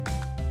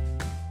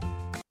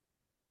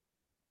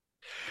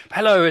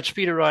Hello, it's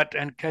Peter Wright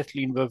and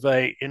Kathleen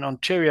Beauvais in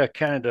Ontario,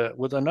 Canada,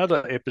 with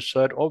another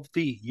episode of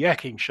The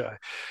Yakking Show.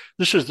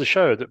 This is the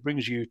show that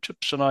brings you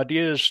tips and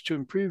ideas to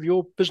improve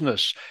your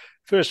business.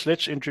 First,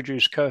 let's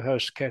introduce co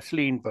host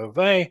Kathleen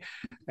Beauvais,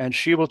 and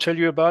she will tell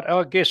you about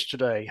our guest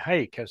today.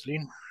 Hey,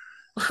 Kathleen.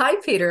 Hi,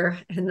 Peter,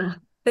 and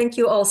thank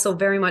you also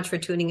very much for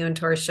tuning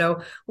into our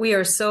show. We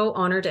are so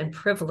honored and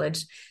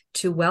privileged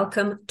to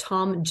welcome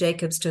Tom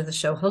Jacobs to the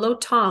show. Hello,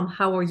 Tom.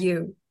 How are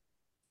you?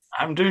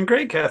 I'm doing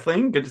great,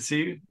 Kathleen. Good to see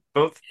you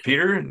both,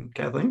 Peter and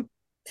Kathleen.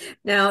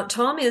 Now,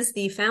 Tom is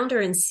the founder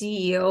and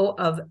CEO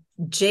of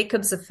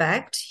Jacobs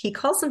Effect. He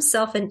calls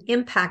himself an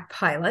impact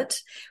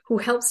pilot who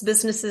helps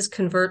businesses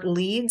convert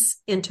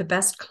leads into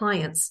best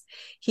clients.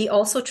 He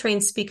also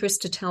trains speakers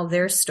to tell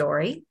their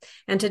story.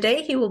 And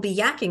today he will be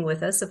yakking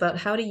with us about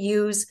how to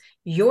use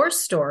your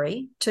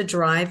story to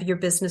drive your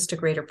business to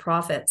greater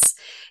profits.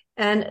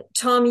 And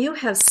Tom, you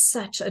have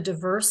such a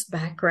diverse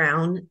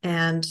background,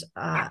 and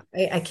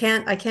I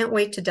can't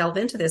wait to delve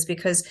into this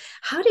because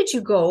how did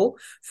you go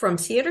from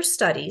theater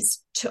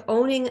studies to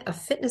owning a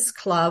fitness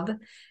club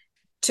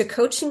to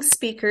coaching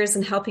speakers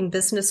and helping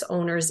business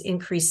owners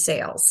increase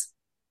sales?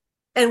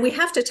 And we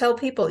have to tell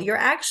people you're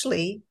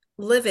actually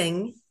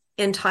living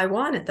in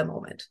Taiwan at the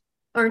moment,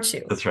 aren't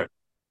you? That's right.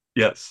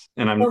 Yes,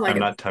 and Oh I'm my I'm God,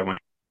 not Taiwan.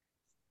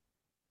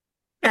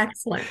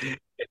 excellent.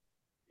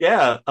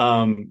 Yeah,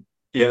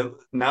 yeah.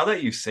 Now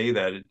that you say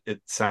that,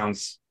 it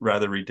sounds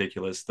rather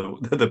ridiculous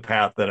the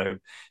path that I've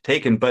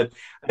taken. But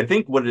I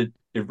think what it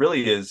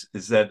really is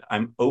that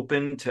I'm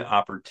open to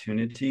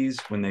opportunities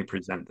when they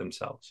present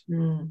themselves,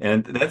 Mm.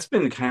 and that's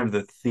been kind of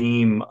the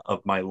theme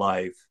of my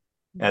life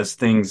as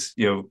things,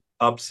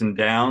 ups and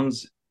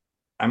downs.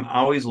 I'm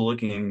always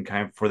looking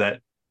kind of for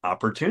that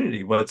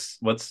opportunity. What's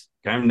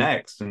kind of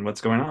next and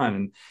what's going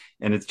on,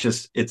 and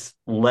it's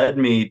led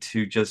me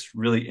to just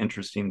really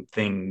interesting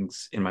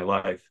things in my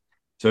life.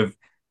 So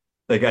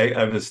like I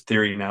have this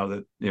theory now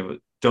that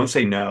don't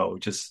say no,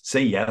 just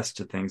say yes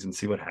to things and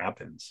see what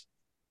happens.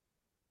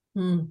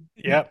 Mm.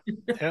 Yeah,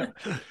 yeah.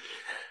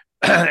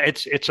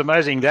 It's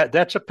amazing that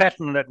that's a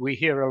pattern that we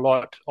hear a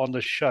lot on the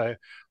show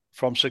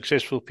from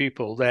successful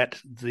people that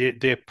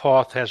their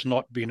path has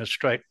not been a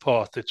straight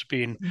path. It's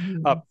been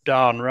Mm. up,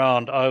 down,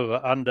 round,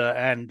 over, under,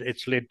 and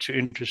it's led to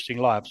interesting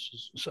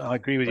lives. So I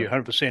agree with you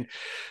 100%.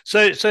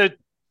 So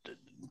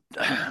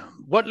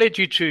what led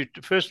you to,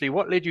 firstly,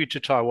 what led you to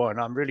Taiwan?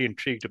 I'm really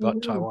intrigued about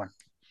Mm. Taiwan.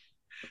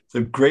 It's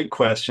a great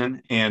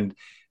question. And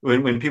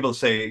when people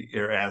say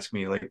or ask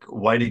me like,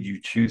 why did you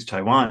choose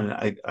Taiwan?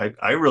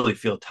 I really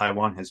feel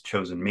Taiwan has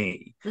chosen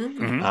me. Mm.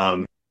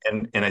 Mm-hmm,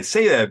 And I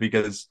say that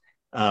because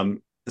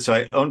so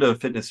I owned a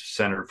fitness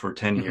center for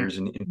 10 mm-hmm, years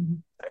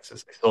in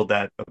Texas. I sold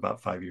that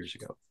about 5 years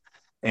ago.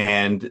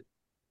 And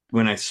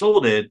when I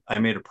sold it, I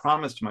made a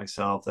promise to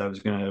myself that I was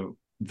going to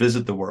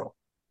visit the world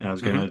and I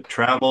was going mm-hmm. to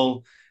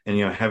travel, and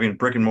having a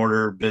brick and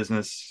mortar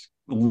business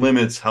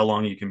limits how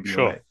long you can be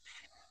Sure. away.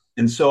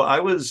 And so I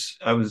was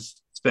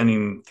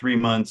spending 3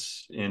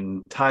 months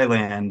in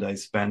Thailand. I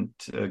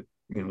spent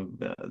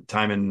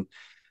time in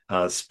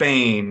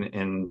Spain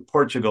and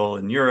Portugal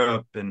and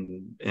Europe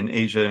and in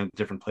Asia and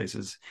different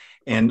places.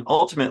 And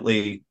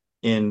ultimately,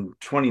 in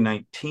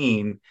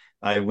 2019,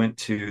 I went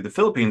to the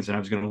Philippines and I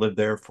was going to live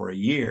there for a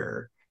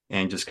year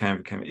and just kind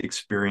of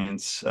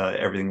experience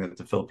everything that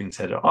the Philippines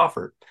had to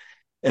offer.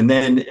 And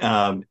then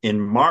in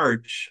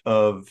March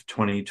of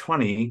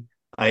 2020,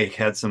 I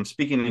had some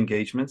speaking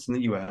engagements in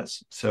the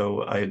US.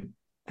 So I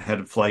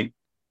had a flight.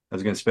 I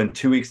was going to spend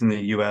 2 weeks in the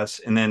US.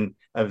 And then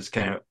I was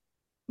kind of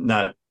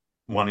not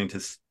wanting to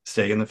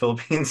stay in the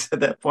Philippines at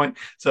that point.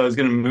 So I was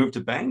going to move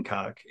to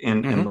Bangkok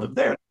and Mm-hmm. live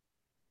there.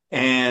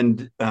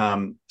 And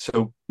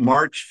so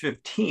March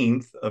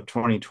 15th of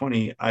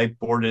 2020, I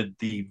boarded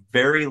the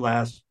very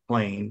last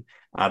plane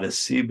out of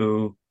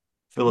Cebu,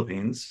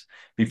 Philippines,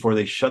 before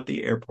they shut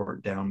the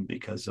airport down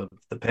because of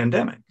the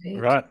pandemic. Great.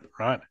 Right,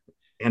 right.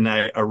 And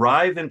I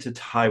arrive into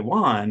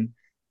Taiwan,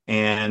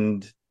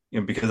 and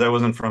because I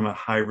wasn't from a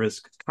high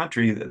risk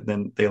country,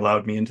 then they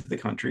allowed me into the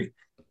country.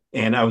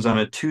 And I was on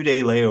a 2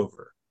 day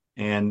layover.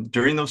 And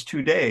during those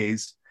 2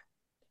 days,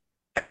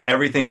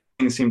 everything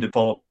seemed to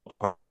fall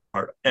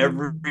apart.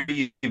 Every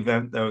Mm.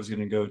 event that I was going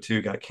to go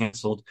to got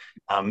canceled.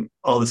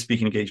 All the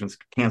speaking engagements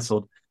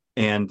canceled.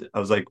 And I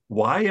was like,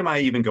 why am I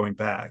even going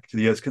back to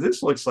the US? Because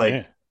this looks like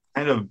Yeah.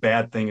 kind of a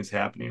bad thing is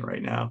happening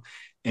right now.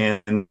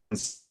 And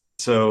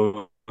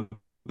so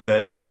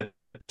that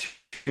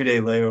 2 day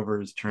layover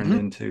has turned Mm-hmm.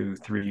 into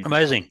 3 years.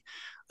 Amazing.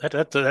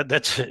 That's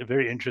a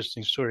very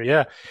interesting story.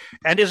 Yeah.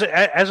 And is it,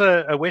 as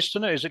a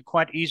Westerner, is it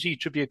quite easy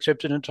to be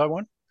accepted in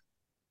Taiwan?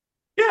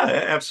 Yeah,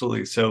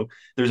 absolutely. So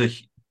there's a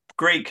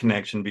great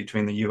connection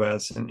between the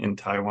US and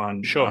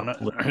Taiwan Sure. No,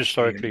 politically and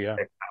historically, yeah.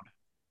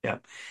 yeah.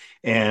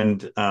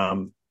 And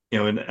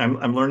and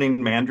I'm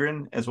learning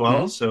Mandarin as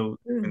well. Hmm. So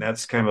and Mm.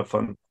 that's kind of a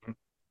fun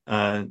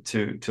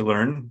to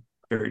learn.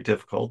 Very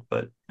difficult,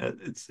 but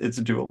it's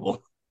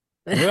doable.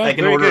 Yeah, I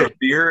can very order a good.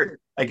 beer.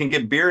 I can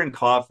get beer and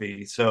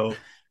coffee. So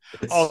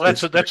Oh,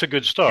 it's great. that's a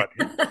good start.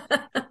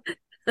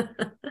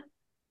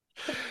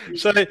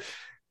 So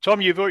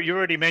Tom, you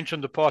already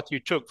mentioned the path you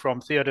took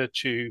from theatre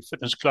to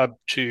fitness club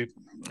to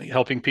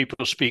helping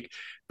people speak,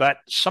 but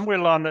somewhere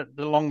along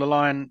the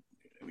line,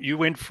 you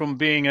went from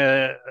being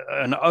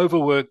an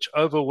overworked,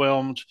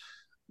 overwhelmed,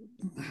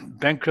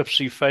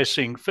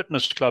 bankruptcy-facing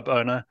fitness club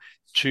owner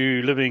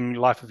to living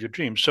life of your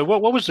dreams. So,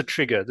 what was the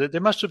trigger?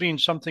 There must have been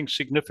something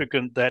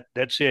significant that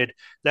said,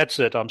 "That's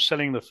it. I'm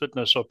selling the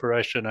fitness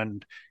operation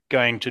and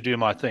going to do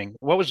my thing."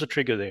 What was the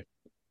trigger there?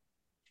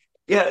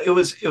 Yeah, it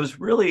was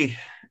really,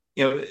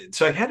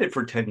 so I had it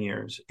for 10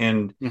 years,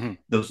 and Mm-hmm.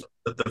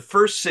 the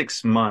first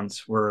 6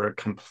 months were a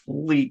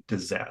complete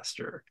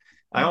disaster.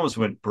 I almost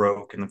went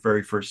broke in the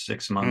very first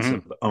 6 months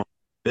Mm-hmm. of owning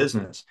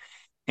business.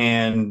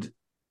 And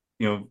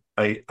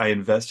I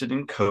invested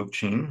in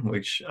coaching,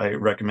 which I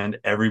recommend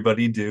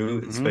everybody do,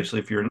 Mm-hmm. especially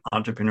if you're an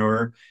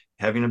entrepreneur.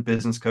 Having a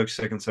business coach,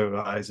 second set of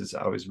eyes, is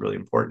always really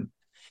important.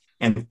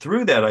 And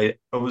through that, I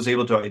was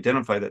able to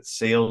identify that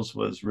sales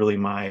was really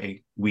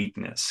my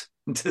weakness,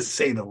 to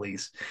say the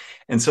least.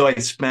 And so I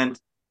spent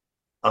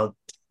a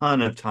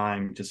ton of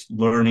time just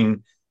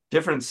learning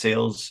different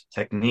sales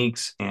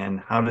techniques and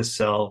how to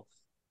sell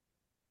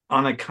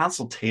on a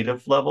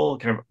consultative level,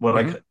 kind of what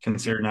I Mm-hmm.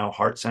 consider now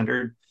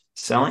heart-centered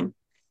selling.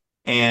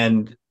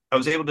 And I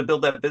was able to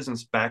build that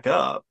business back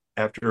up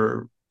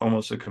after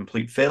almost a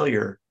complete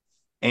failure.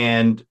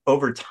 And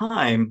over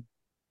time,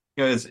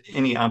 as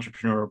any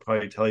entrepreneur will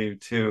probably tell you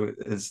too,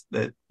 is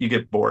that you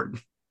get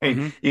bored, right?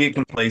 Mm-hmm. You get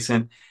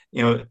complacent.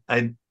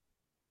 I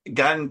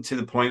gotten to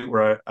the point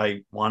where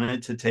I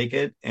wanted to take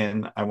it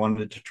and I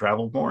wanted to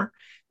travel more.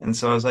 And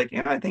so I was like,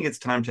 I think it's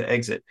time to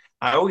exit.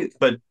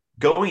 But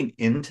going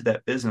into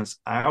that business,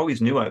 I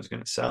always knew I was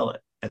going to sell it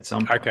at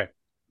some point. Okay.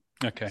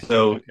 Okay.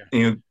 So,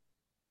 Okay.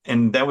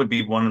 and that would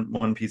be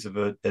one piece of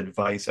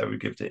advice I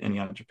would give to any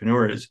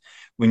entrepreneur is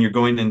when you're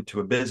going into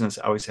a business,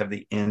 always have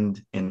the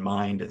end in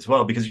mind as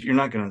well, because you're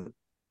not going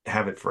to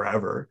have it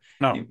forever.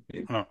 No.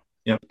 You, No.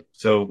 Yep.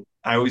 So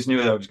I always knew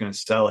that I was going to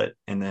sell it,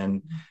 and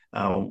then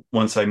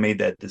once I made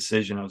that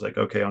decision, I was like,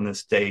 okay, on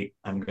this date,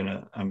 I'm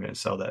gonna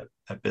sell that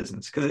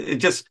business,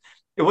 because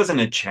it wasn't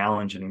a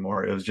challenge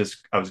anymore. It was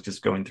just I was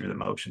just going through the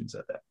motions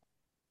of that.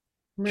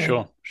 Right.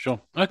 Sure. Sure.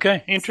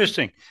 Okay.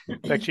 Interesting.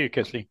 Back to you,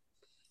 Kathleen.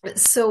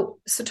 So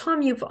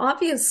Tom, you've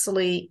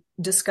obviously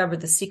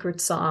discovered the secret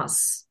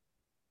sauce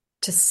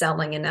to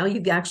selling, and now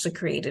you've actually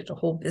created a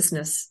whole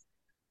business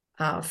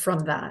from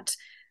that.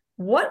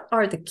 What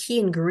are the key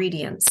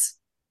ingredients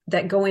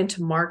that go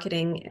into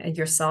marketing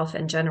yourself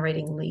and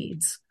generating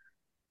leads?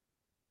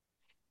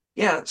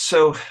 Yeah.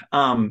 So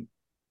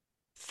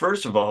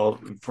first of all,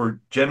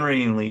 for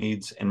generating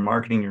leads and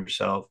marketing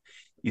yourself,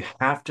 you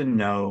have to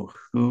know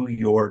who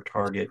your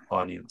target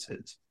audience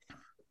is,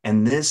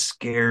 and this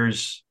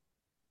scares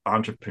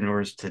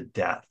entrepreneurs to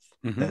death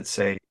Mm-hmm. that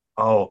say,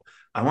 "Oh,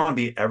 I want to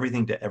be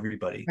everything to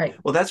everybody." Right.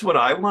 Well, that's what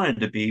I wanted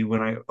to be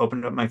when I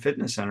opened up my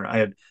fitness center. I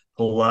had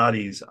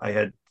Pilates, I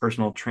had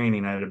personal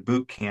training, I had a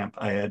boot camp,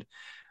 I had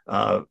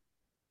uh,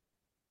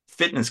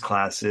 fitness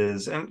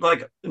classes, and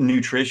like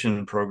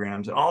nutrition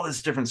programs and all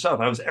this different stuff.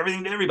 I was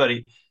everything to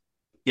everybody,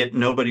 yet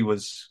nobody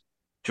was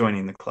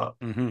joining the club.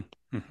 Mm-hmm.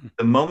 Mm-hmm.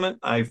 The moment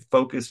I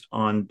focused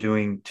on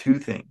doing two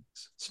things,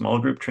 small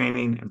group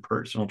training and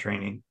personal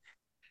training,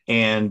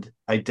 and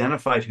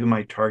identified who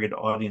my target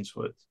audience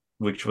was,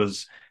 which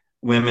was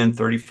women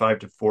 35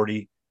 to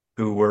 40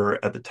 who were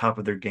at the top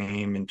of their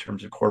game in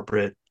terms of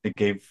corporate. They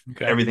gave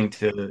Okay. everything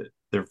to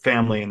their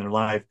family and their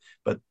life,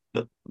 but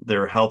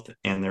their health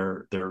and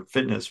their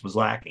fitness was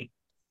lacking.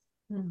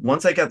 Mm-hmm.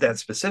 Once I got that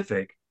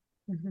specific,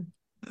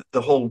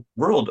 the whole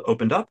world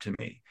opened up to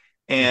me.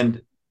 Mm-hmm.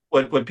 And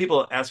what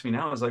people ask me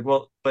now is like,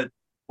 well, but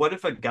what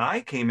if a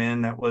guy came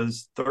in that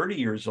was 30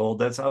 years old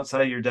that's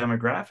outside your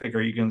demographic?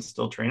 Are you going to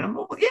still train him?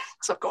 Well, yes,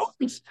 of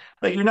course.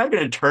 Like, you're not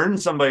going to turn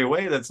somebody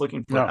away that's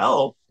looking for No.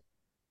 help.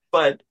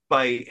 But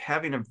by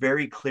having a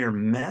very clear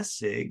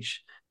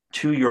message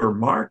to your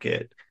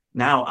market,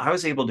 now I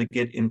was able to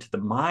get into the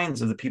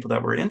minds of the people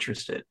that were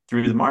interested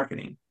through the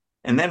marketing.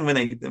 And then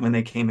when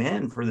they came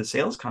in for the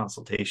sales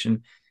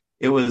consultation,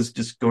 it was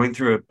just going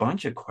through a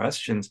bunch of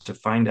questions to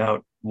find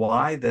out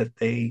why that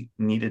they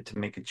needed to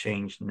make a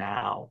change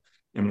now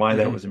and why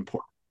that Mm-hmm. was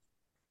important.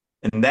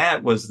 And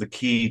that was the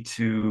key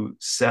to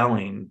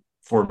selling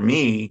for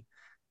me,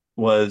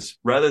 was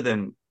rather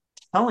than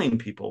telling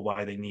people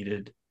why they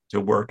needed to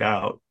work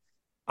out,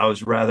 I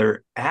was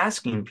rather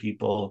asking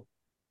people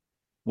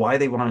why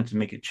they wanted to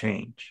make a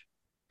change.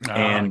 Ah,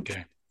 And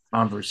okay.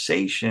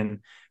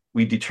 conversation,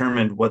 we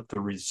determined what the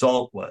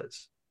result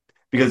was.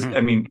 Because Mm-hmm.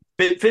 I mean,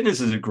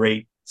 fitness is a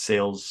great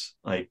sales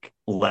like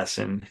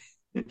lesson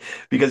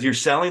because you're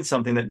selling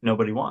something that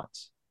nobody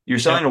wants. You're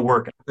Yeah. selling a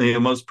workout.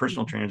 Most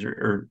personal trainers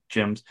or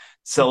gyms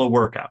sell a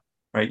workout,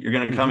 right? You're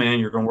going to come Mm-hmm. in,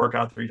 you're going to work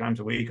out 3 times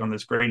a week on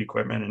this great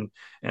equipment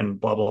and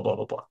blah blah blah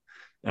blah blah.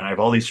 And I have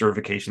all these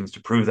certifications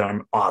to prove that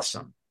I'm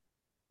awesome.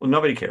 Well,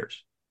 nobody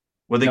cares.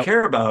 What they Nope.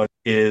 care about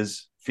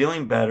is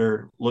feeling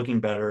better, looking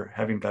better,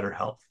 having better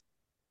health.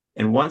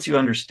 And once you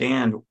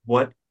understand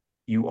what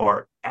you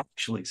are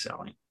actually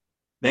selling,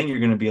 then you're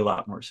going to be a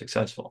lot more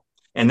successful.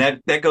 And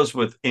that goes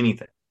with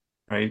anything,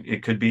 right?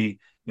 It could be,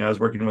 I was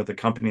working with a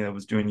company that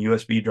was doing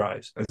USB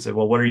drives. I said,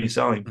 well, what are you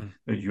selling?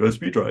 Mm.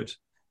 USB drives.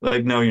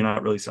 Like, no, you're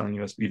not really selling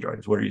USB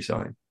drives. What are you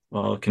selling?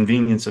 Well,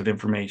 convenience of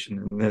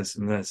information and this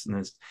and this and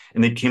this.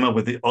 And they came up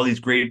with all these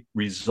great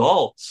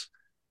results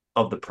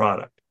of the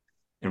product.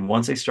 And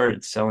once they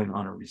started selling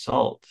on a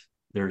result,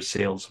 their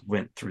sales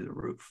went through the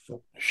roof.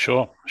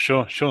 Sure,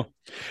 sure, sure.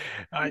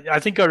 I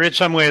think I read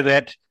somewhere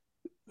that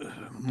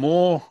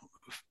more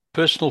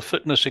personal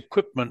fitness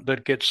equipment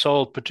that gets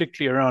sold,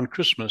 particularly around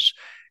Christmas,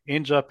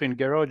 ends up in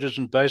garages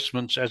and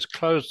basements as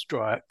clothes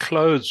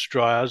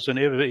dryers than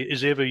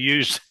ever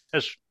used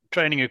as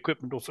training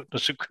equipment or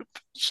fitness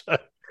equipment. So,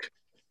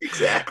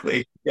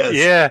 Exactly. Yes.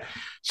 yeah.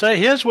 So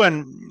here's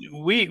one.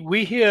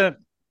 We hear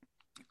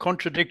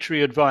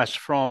contradictory advice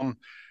from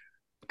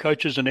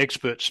coaches and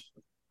experts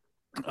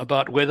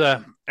about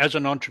whether, as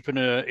an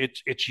entrepreneur,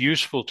 it's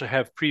useful to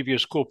have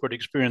previous corporate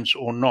experience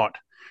or not.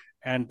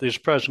 And there's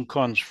pros and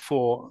cons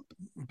for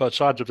both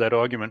sides of that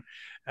argument.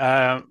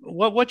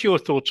 What's your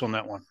thoughts on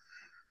that one?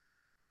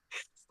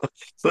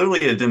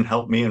 Clearly, it didn't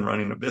help me in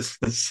running a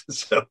business.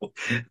 So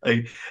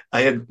I,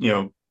 I had,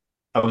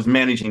 I was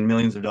managing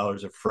millions of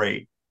dollars of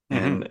freight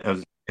Mm-hmm. and I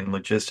was in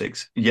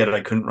logistics, yet I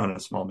couldn't run a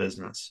small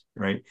business.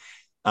 Right.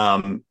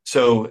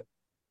 So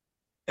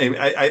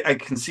I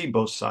can see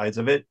both sides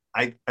of it.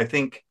 I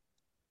think,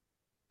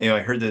 I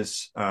heard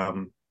this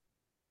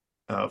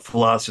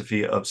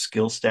philosophy of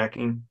skill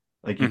stacking.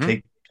 Like you Mm-hmm.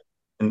 take,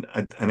 and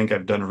I think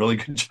I've done a really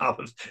good job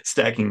of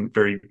stacking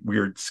very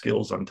weird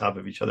skills on top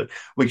of each other,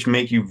 which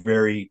make you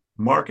very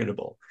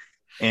marketable.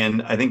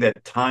 And I think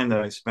that time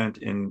that I spent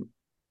in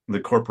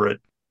the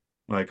corporate,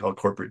 what I call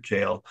corporate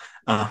jail,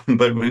 but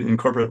in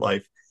corporate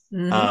life,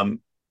 Mm-hmm.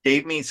 um,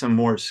 gave me some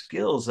more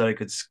skills that I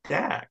could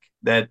stack.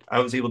 That I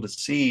was able to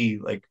see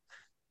like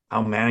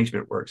how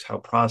management works, how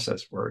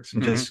process works,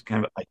 and Mm-hmm. just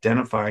kind of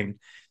identifying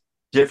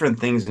different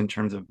things in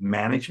terms of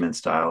management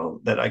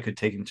style that I could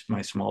take into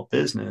my small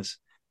business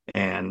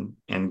and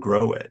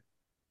grow it.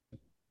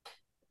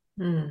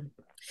 Mm.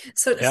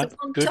 So Yeah,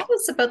 Tom, good. tell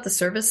us about the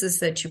services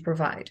that you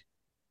provide.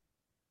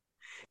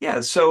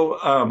 Yeah, so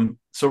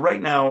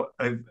right now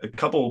I've a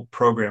couple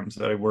programs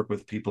that I work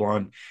with people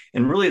on,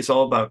 and really it's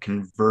all about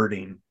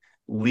converting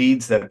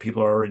leads that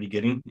people are already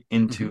getting Mm-hmm.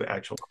 into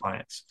actual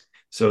clients.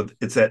 So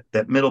it's that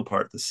middle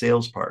part, the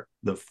sales part,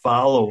 the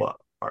follow-up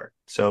part.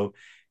 So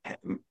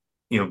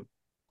you know,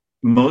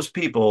 most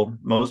people,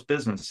 most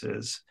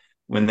businesses,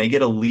 when they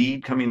get a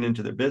lead coming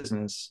into their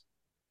business,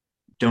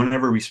 don't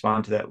ever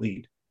respond to that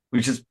lead,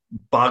 which just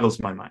boggles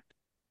my mind.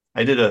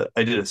 I did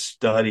a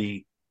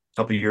study a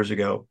couple of years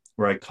ago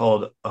where I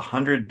called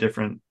 100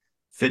 different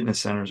fitness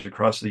centers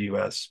across the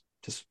U.S.,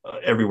 just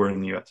everywhere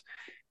in the U.S.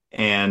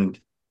 And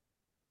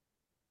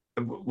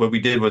what we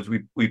did was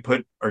we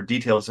put our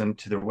details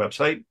into their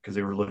website because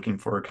they were looking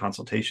for a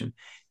consultation.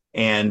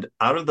 And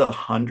out of the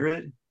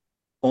 100,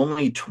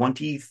 only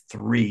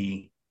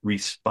 23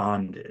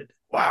 responded.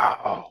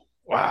 Wow.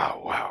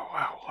 Wow. Wow.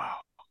 Wow. Wow.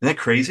 Isn't that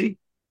crazy?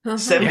 Uh-huh. Yeah.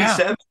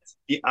 77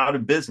 out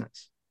of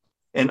business.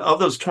 And of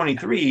those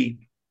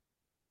 23,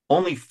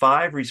 only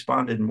 5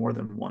 responded more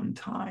than one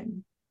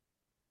time.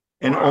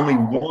 And only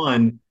Wow.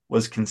 one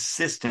was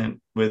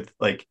consistent with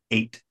like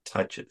 8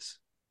 touches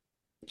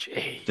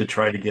Gee. to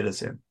try to get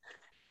us in.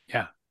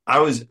 Yeah. I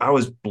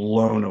was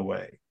blown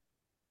away.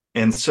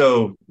 And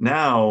so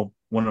now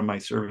one of my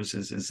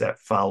services is that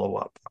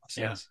follow-up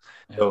Yeah. process.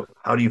 Yeah. So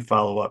how do you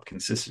follow up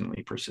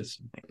consistently,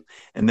 persistently?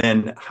 And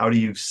then how do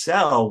you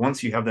sell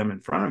once you have them in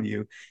front of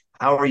you?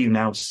 How are you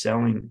now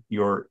selling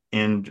your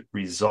end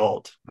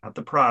result, not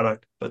the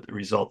product, but the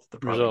result that the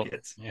product Result.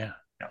 gets? Yeah.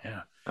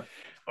 Yeah. Yeah.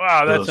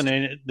 Wow, that's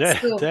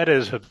Those So, that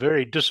is a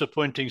very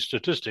disappointing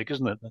statistic,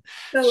 isn't it?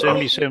 so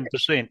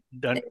 77%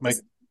 don't make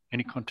is,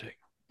 any contact.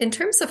 in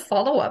terms of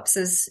follow-ups,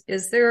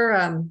 is there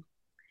are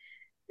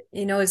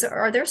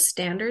there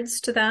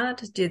standards to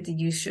that? Did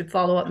you should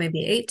follow up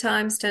maybe 8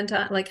 times, 10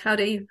 times? Like how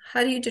do you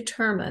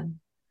determine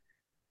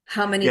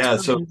how many yeah.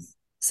 So times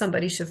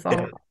somebody should follow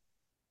yeah, up?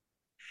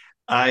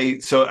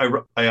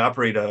 I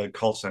operate a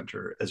call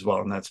center as well,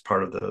 and that's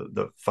part of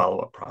the follow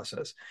up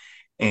process.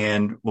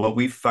 And what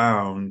we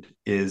found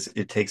is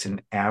it takes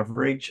an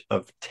average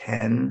of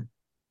 10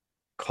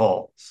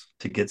 calls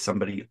to get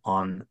somebody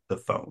on the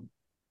phone,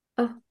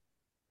 Oh,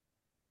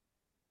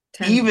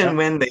 10. Yeah. even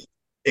when they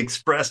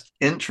expressed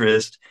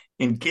interest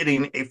in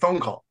getting a phone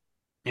call.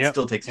 It Yeah.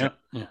 still takes 10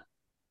 Yeah. Yeah.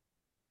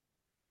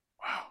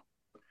 Wow.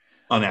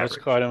 on That's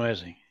average. quite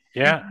amazing.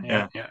 Yeah. Mhm. Yeah.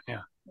 Yeah. Yeah.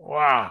 Yeah.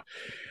 Wow.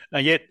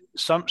 And yet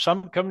some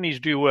companies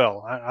do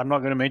well. I'm not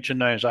going to mention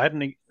names. I had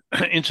an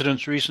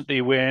incident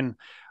recently when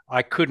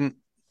I couldn't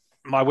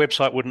my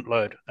website wouldn't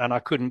load and I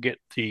couldn't get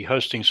the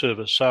hosting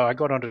service. So I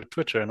got onto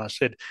Twitter and I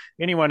said,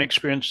 anyone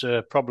experience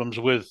problems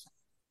with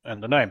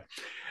and the name?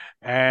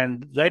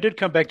 And they did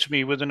come back to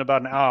me within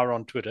about an hour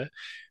on Twitter.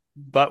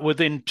 But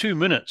within 2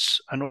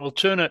 minutes, an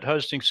alternate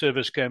hosting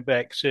service came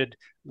back, said,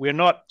 we're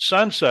not so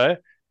and so,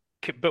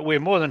 but we're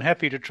more than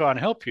happy to try and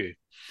help you.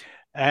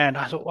 And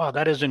I thought, wow,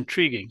 that is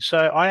intriguing. So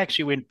I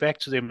actually went back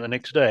to them the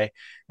next day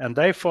and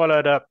they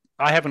followed up.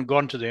 I haven't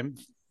gone to them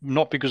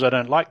not because I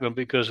don't like them,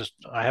 because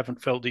I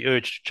haven't felt the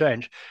urge to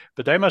change,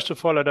 but they must have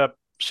followed up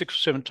 6 or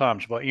 7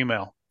 times by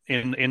email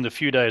in the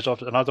few days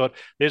after. And I thought,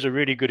 there's a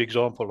really good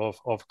example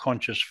of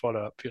conscious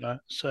follow up, you know.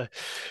 Yeah.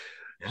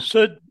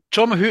 So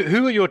Tom,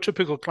 who are your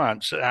typical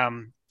clients?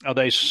 Are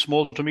they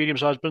small to medium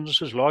sized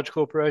businesses, large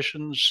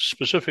corporations,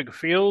 specific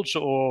fields,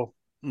 or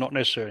not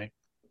necessarily?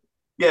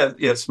 Yeah,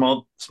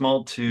 small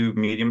to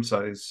medium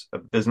size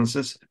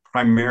businesses,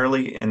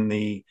 primarily in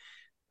the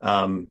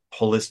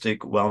holistic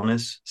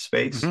wellness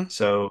space. Mm-hmm.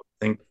 So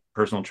think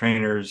personal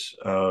trainers,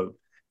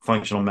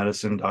 functional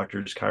medicine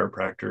doctors,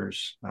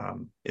 chiropractors,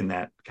 in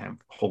that kind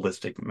of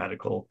holistic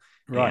medical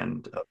Right.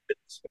 and fitness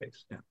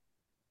space. Yeah.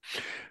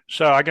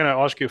 So I'm going to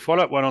ask you a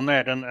follow up one on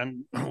that.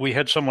 And we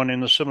had someone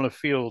in a similar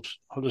field,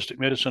 holistic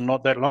medicine,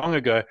 not that long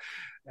ago.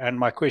 And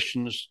my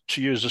question is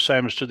to you is the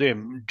same as to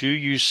them. Do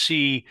you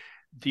see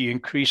the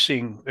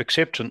increasing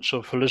acceptance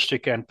of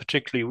holistic and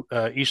particularly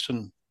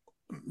Eastern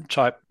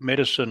type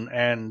medicine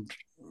and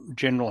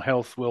general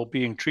health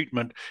well-being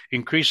treatment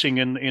increasing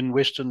in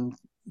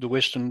the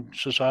Western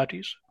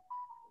societies?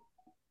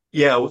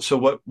 Yeah,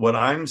 so what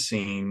I'm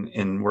seeing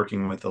in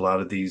working with a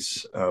lot of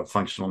these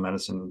functional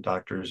medicine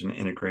doctors and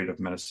integrative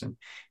medicine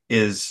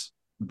is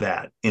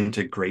that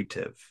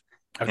integrative.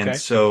 And Okay.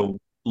 so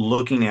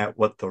looking at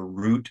what the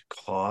root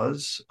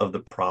cause of the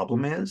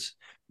problem is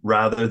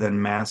rather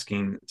than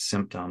masking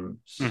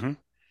symptoms Mm-hmm.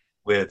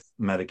 with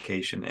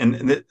medication.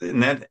 And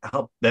that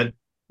helped. That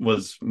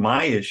was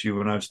my issue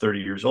when I was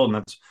 30 years old.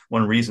 And that's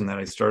one reason that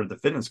I started the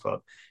fitness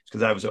club,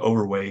 because I was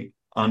overweight,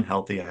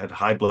 unhealthy. I had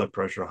high blood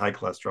pressure, high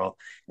cholesterol.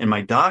 And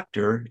my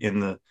doctor, in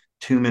the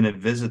 2-minute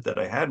visit that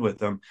I had with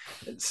him,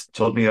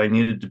 told me I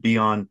needed to be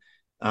on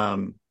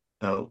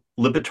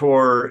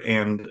Lipitor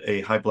and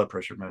a high blood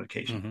pressure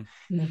medication.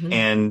 Mm-hmm. Mm-hmm.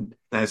 And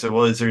I said,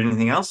 well, is there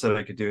anything else that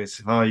I could do? He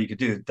said, oh, you could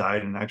do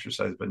diet and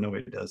exercise, but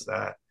nobody does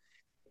that.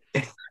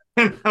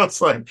 And I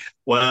was like,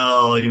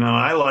 well,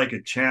 I like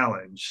a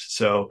challenge.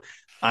 So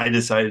I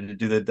decided to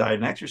do the diet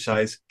and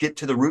exercise, get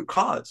to the root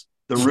cause.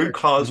 The root Sure.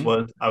 cause Mm-hmm.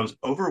 was I was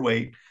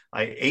overweight.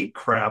 I ate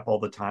crap all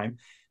the time.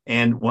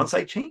 And once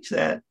I changed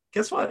that,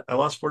 guess what? I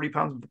lost 40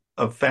 pounds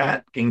of Yeah.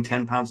 fat, gained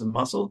 10 pounds of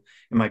muscle,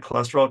 and my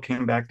cholesterol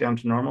came back down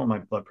to normal. My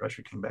blood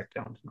pressure came back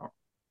down to normal.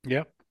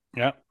 Yeah.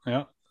 Yeah.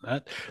 Yeah.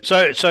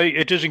 So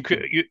it is you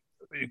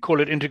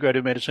call it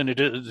integrated medicine. It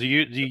is the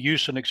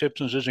use and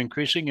acceptance is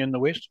increasing in the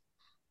West.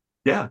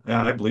 Yeah,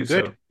 I believe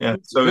Good. so. Yeah.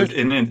 So Good.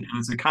 and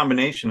it's a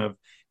combination of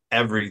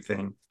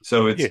everything.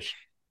 So it's Yes.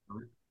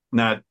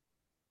 not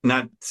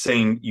not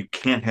saying you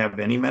can't have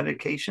any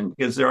medication,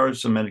 because there are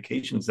some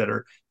medications that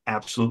are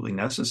absolutely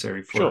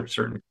necessary for Sure.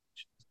 certain,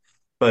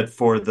 but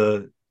for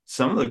the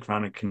some of the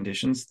chronic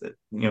conditions that,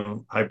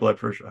 high blood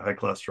pressure, high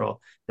cholesterol,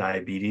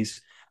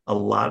 diabetes, a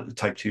lot of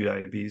type 2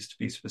 diabetes to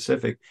be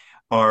specific,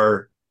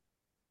 are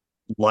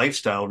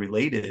lifestyle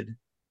related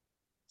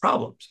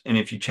problems. And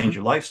if you Mm-hmm. change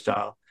your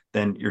lifestyle,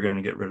 then you're going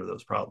to get rid of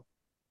those problems.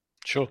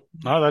 Sure.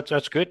 No,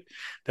 that's good.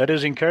 That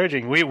is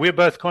encouraging. We're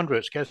both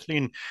converts.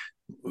 Kathleen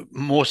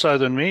more so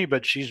than me,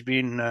 but she's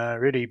been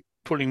really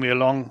pulling me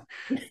along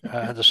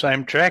the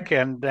same track,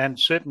 and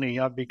certainly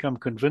I've become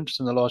convinced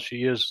in the last few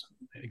years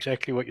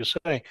exactly what you're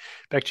saying.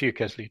 Back to you,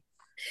 Kathleen.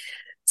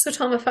 So,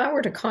 Tom, if I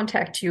were to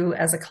contact you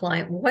as a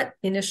client, what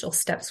initial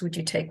steps would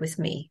you take with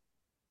me?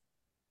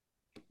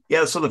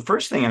 Yeah, so the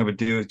first thing I would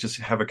do is just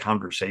have a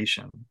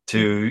conversation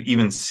to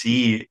even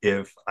see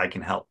if I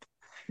can help.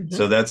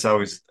 So Mm-hmm. that's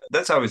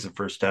always the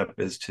first step,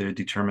 is to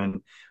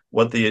determine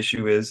what the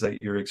issue is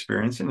that you're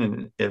experiencing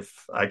and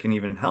if I can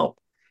even help.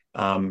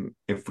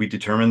 If we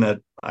determine that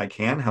I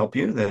can help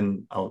you,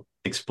 then I'll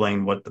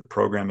explain what the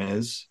program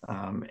is,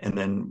 and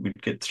then we'd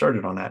get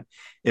started on that.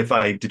 If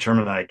I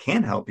determine that I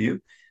can help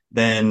you,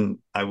 then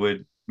I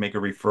would make a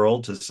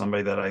referral to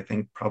somebody that I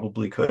think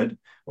probably could,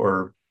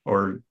 or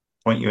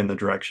point you in the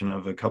direction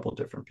of a couple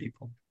different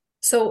people.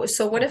 So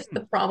what if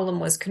the problem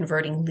was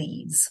converting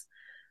leads?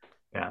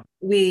 Yeah.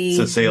 So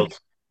We, sales.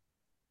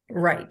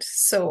 right.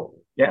 So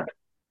Yeah.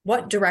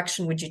 what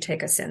direction would you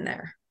take us in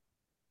there?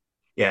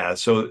 Yeah.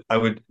 So I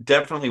would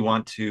definitely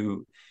want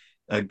to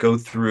go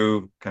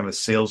through kind of a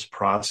sales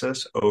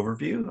process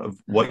overview of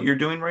what Uh-huh. you're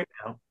doing right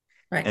now,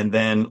 Right. and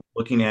then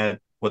looking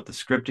at what the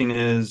scripting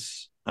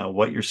is,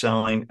 what you're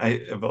selling.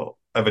 I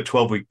have a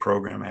 12-week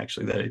program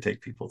actually that I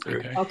take people through.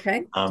 Okay.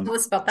 Okay. Tell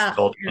us about It's that.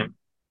 called, Yeah.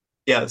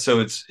 yeah, so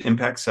it's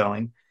impact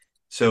selling.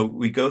 So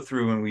we go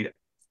through and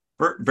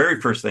very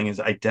first thing is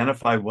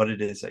identify what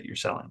it is that you're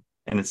selling.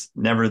 And it's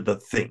never the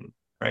thing,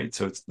 right?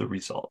 So it's the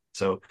result.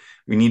 So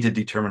we need to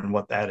determine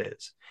what that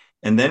is.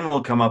 And then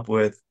we'll come up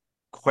with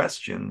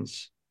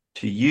questions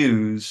to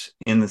use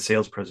in the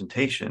sales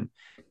presentation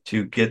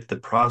to get the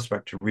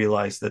prospect to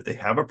realize that they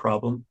have a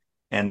problem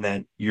and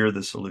that you're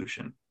the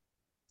solution.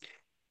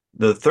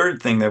 The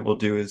third thing that we'll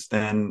do is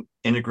then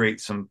integrate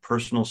some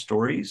personal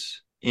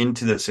stories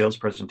into the sales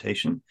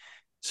presentation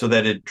so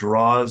that it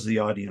draws the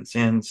audience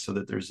in, so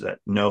that there's that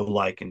know,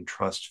 like, and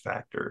trust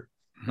factor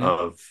Mm-hmm.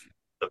 of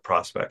the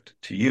prospect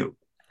to you.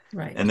 And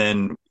Right.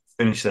 then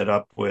finish that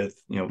up with,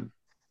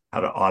 how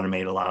to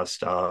automate a lot of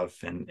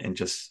stuff and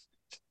just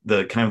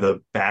the kind of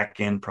the back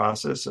end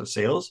process of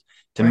sales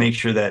to Right. make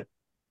sure that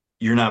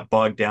you're not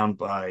bogged down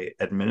by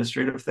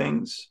administrative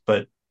things,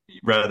 but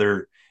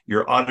rather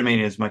you're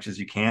automating as much as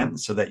you can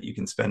so that you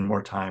can spend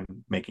more time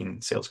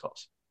making sales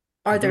calls.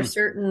 Are there Mhm.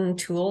 certain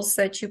tools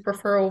that you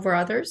prefer over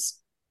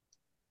others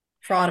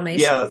for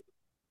automation? Yeah.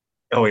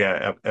 Oh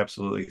yeah,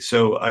 absolutely.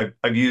 So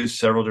I've used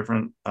several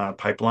different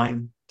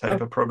pipeline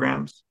type Oh, of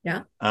programs.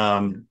 yeah.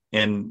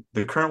 And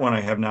the current one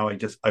I have now,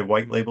 I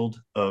white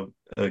labeled a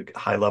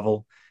high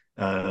level,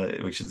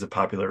 which is a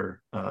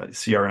popular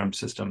CRM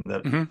system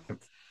that Mhm.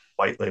 I've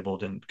white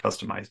labeled and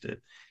customized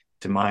it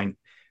to mine.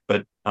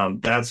 But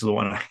that's the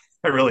one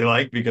I really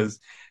like because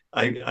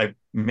I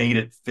made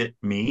it fit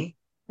me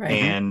Right.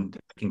 Mhm. and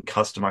I can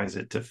customize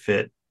it to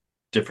fit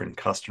different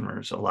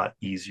customers a lot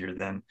easier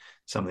than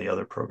some of the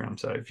other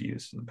programs that I've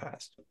used in the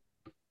past.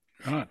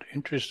 Right.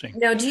 Interesting.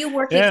 Now, do you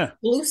work Yeah.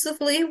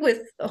 exclusively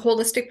with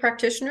holistic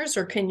practitioners,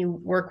 or can you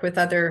work with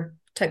other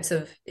types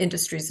of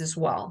industries as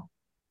well?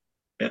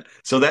 Yeah.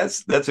 So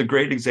that's a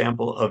great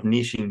example of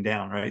niching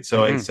down, right?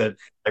 So I Mhm. said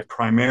I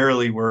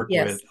primarily work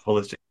Yes. with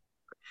holistic.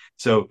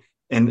 So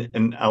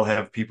and I'll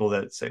have people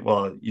that say,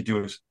 "Well, you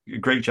do a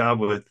great job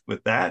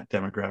with that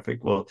demographic.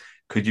 Well,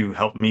 could you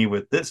help me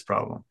with this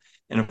problem?"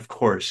 And of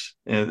course,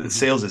 Mhm.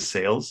 sales is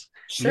sales.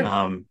 Yeah.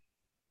 Sure.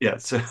 Yeah.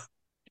 So,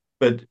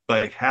 but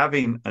by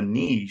having a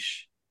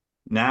niche,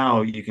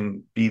 now you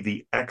can be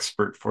the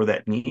expert for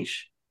that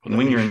niche. For And that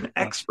when you're niche. an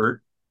Right.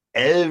 expert,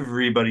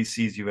 everybody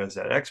sees you as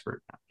that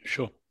expert.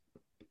 Sure.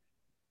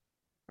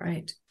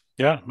 Right.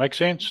 Yeah, makes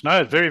sense.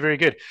 No, it's very, very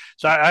good.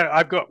 So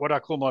I've got what I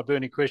call my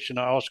burning question.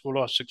 I ask all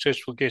our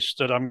successful guests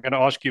that I'm going to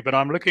ask you, but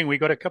I'm looking, we've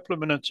got a couple of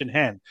minutes in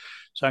hand.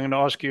 So I'm going to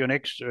ask you an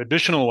extra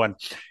additional one.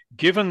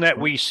 Given that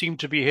we seem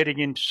to be heading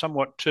into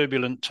somewhat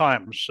turbulent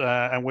times,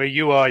 and where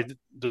you are,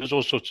 there's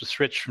all sorts of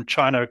threats from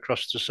China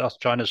across the South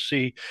China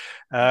Sea.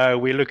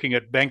 We're looking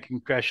at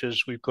banking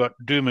crashes. We've got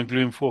doom and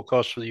gloom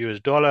forecasts for the US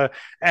dollar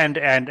and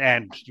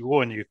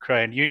war in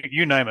Ukraine.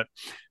 You name it.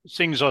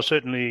 Things are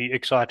certainly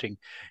exciting.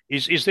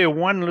 Is there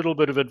one little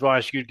bit of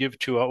advice you'd give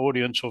to our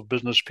audience of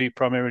business people,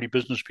 primarily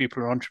business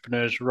people or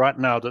entrepreneurs right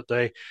now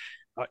that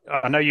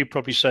I know you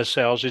probably say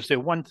sales, is there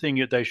one thing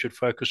that they should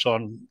focus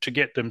on to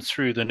get them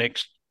through the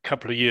next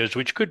couple of years,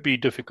 which could be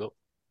difficult?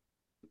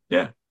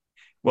 Yeah.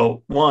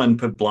 Well, one,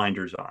 put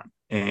blinders on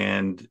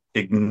and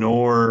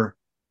ignore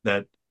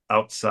that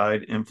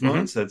outside Mm-hmm.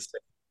 influence that's,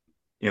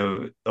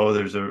 oh,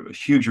 there's a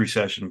huge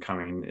recession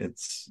coming.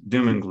 It's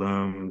doom and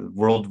gloom.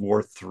 World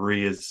War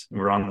III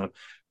we're on the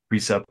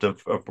precept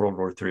of World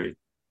War III.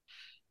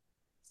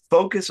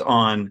 Focus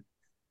on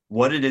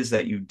what it is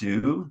that you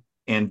do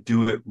and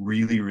do it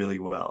really, really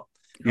well.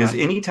 Because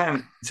Right.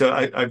 anytime, so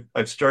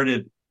I've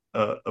started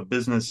a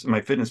business,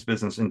 my fitness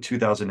business in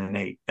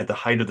 2008 at the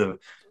height of the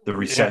Yeah.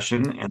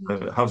 recession and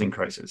the housing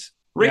crisis.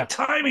 Yeah. Great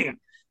timing.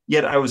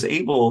 Yet I was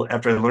able,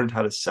 after I learned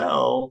how to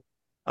sell,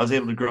 I was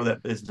able to grow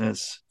that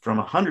business from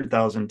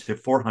 100,000 to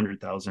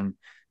 400,000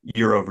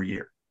 year over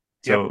year.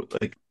 Yep. So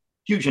like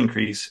huge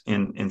increase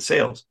in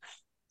sales,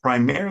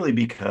 primarily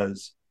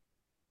because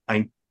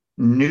I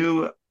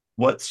knew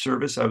what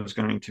service I was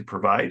going to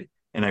provide,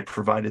 and I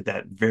provided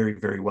that very,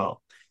 very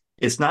well.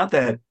 It's not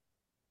that,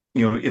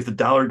 if the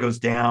dollar goes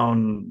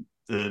down,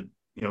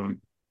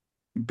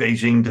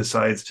 Beijing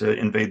decides to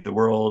invade the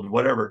world,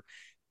 whatever,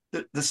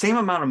 the same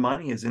amount of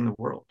money is in the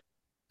world.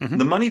 Mm-hmm.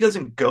 The money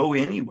doesn't go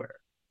anywhere.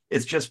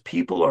 It's just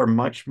people are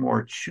much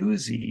more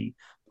choosy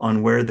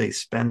on where they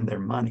spend their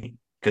money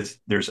because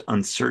there's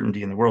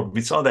uncertainty in the world.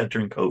 We saw that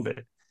during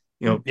COVID,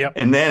 Yep.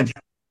 and then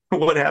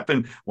what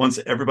happened once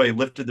everybody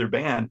lifted their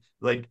ban?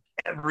 Like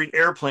every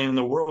airplane in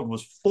the world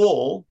was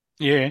full,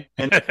 Yeah.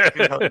 and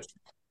they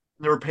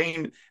were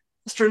paying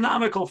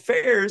astronomical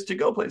fares to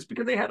go places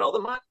because they had all the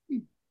money.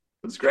 It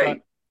was That's right.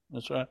 great.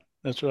 That's right.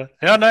 That's right.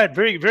 Yeah, no,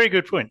 very, very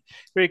good point.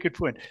 Very good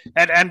point.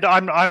 And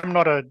I'm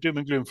not a doom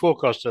and gloom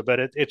forecaster, but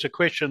it's a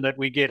question that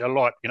we get a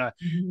lot.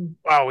 Mhm.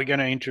 Wow, we're going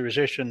to enter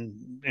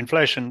recession,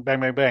 inflation, bang,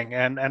 bang, bang,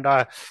 and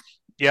I,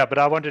 yeah, but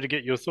I wanted to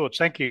get your thoughts.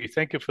 Thank you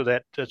for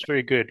that. That's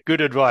very good.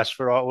 Good advice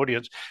for our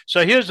audience.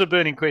 So here's the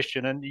burning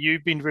question, and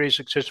you've been very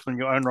successful in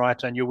your own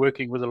right, and you're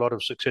working with a lot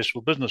of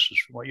successful businesses,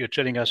 from what you're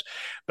telling us.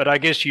 But I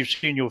guess you've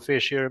seen your fair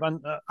share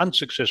of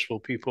unsuccessful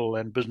people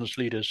and business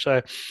leaders.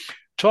 So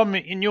Tom,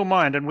 in your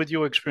mind and with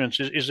your experience,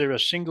 is there a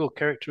single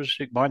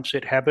characteristic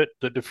mindset habit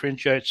that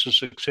differentiates the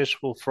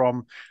successful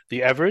from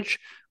the average,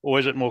 or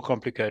is it more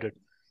complicated?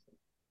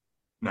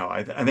 No,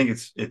 I think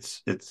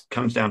it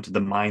comes down to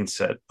the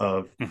mindset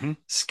of Mm-hmm.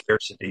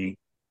 scarcity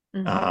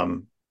Mhm.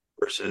 um,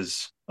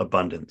 versus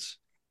abundance.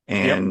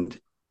 Yep.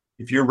 And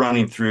if you're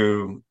running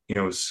through,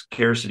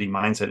 scarcity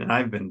mindset, and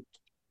I've been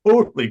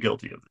totally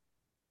guilty of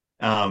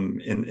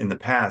it in the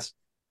past,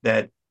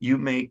 that you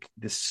make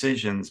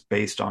decisions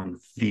based on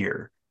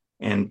fear,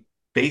 and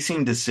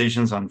basing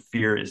decisions on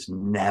fear is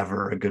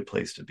never a good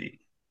place to be.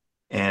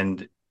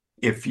 And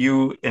if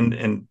you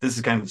and this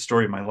is kind of the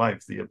story of my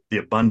life, the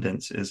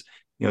abundance is,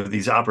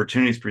 these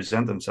opportunities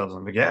present themselves.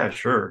 I'm like, yeah,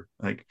 sure.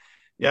 Like,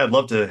 yeah, I'd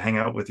love to hang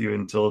out with you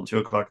until 2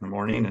 o'clock in the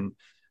morning. And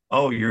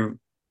oh,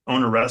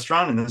 own a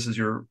restaurant and this is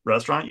your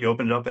restaurant, you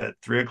opened it up at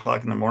 3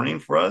 o'clock in the morning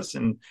for us,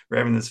 and we're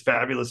having this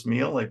fabulous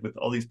meal, like with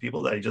all these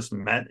people that I just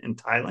met in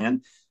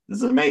Thailand. This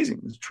is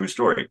amazing. It's a true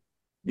story.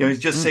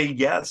 Just say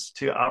yes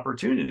to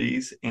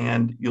opportunities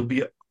and you'll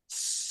be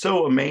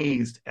so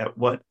amazed at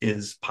what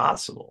is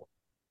possible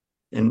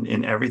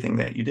in everything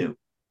that you do.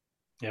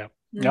 Yeah.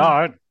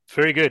 No,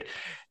 very good.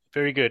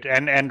 Very good.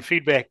 And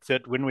feedback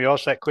that when we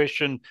ask that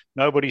question,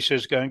 nobody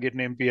says go and get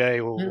an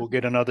MBA or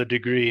get another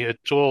degree.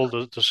 It's all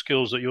the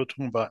skills that you're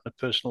talking about, the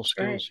personal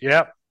skills. Right.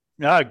 Yeah.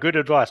 No, good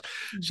advice.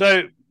 Mm-hmm.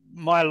 So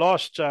my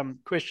last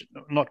question,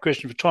 not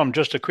question for Tom,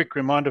 just a quick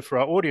reminder for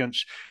our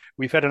audience.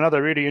 We've had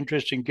another really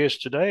interesting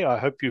guest today. I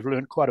hope you've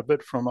learned quite a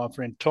bit from our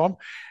friend Tom.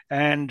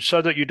 And so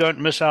that you don't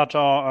miss out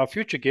our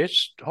future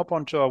guests, hop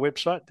onto our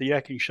website,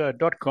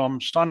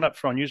 theyackingshow.com, sign up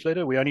for our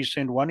newsletter. We only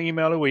send one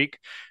email a week,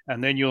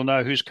 and then you'll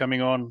know who's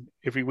coming on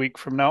every week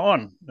from now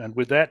on. And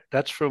with that,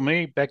 that's from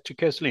me. Back to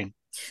Kathleen.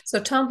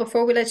 So, Tom,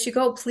 before we let you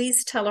go,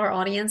 please tell our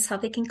audience how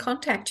they can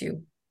contact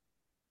you.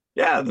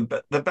 Yeah,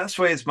 the best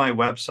way is my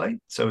website.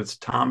 So it's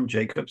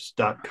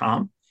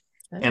tomjacobs.com.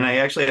 And I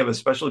actually have a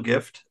special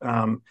gift.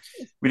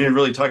 We didn't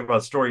really talk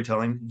about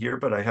storytelling here,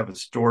 but I have a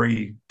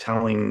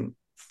storytelling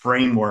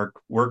framework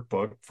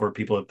workbook for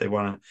people if they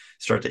want to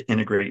start to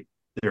integrate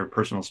their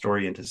personal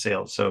story into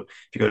sales. So if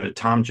you go to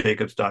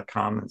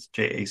tomjacobs.com, it's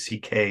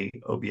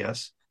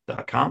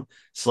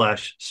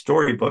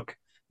JACKOBS.com/storybook,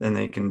 then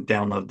they can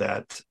download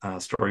that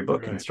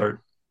storybook and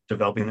start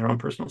developing their own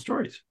personal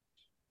stories.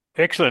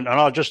 Excellent. And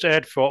I'll just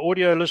add for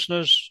audio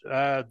listeners,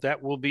 that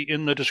will be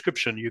in the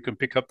description. You can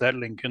pick up that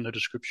link in the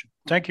description.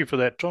 Thank you for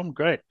that, Tom.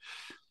 Great.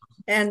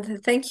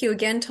 And thank you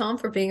again, Tom,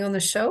 for being on the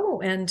show.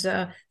 And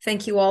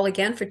thank you all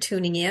again for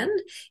tuning in.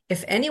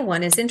 If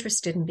anyone is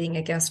interested in being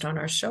a guest on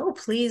our show,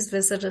 please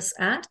visit us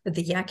at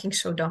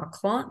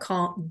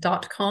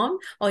theyackingshow.com.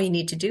 All you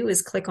need to do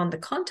is click on the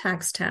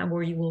contacts tab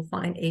where you will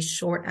find a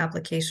short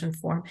application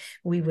form.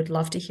 We would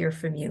love to hear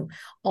from you.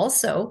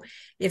 Also,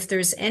 if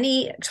there's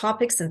any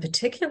topics in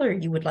particular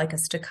you would like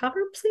us to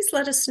cover, please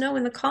let us know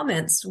in the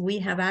comments. We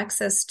have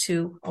access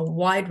to a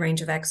wide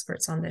range of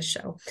experts on this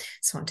show.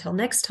 So until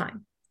next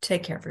time,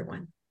 take care,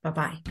 everyone.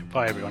 Bye-bye.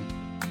 Bye,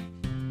 everyone.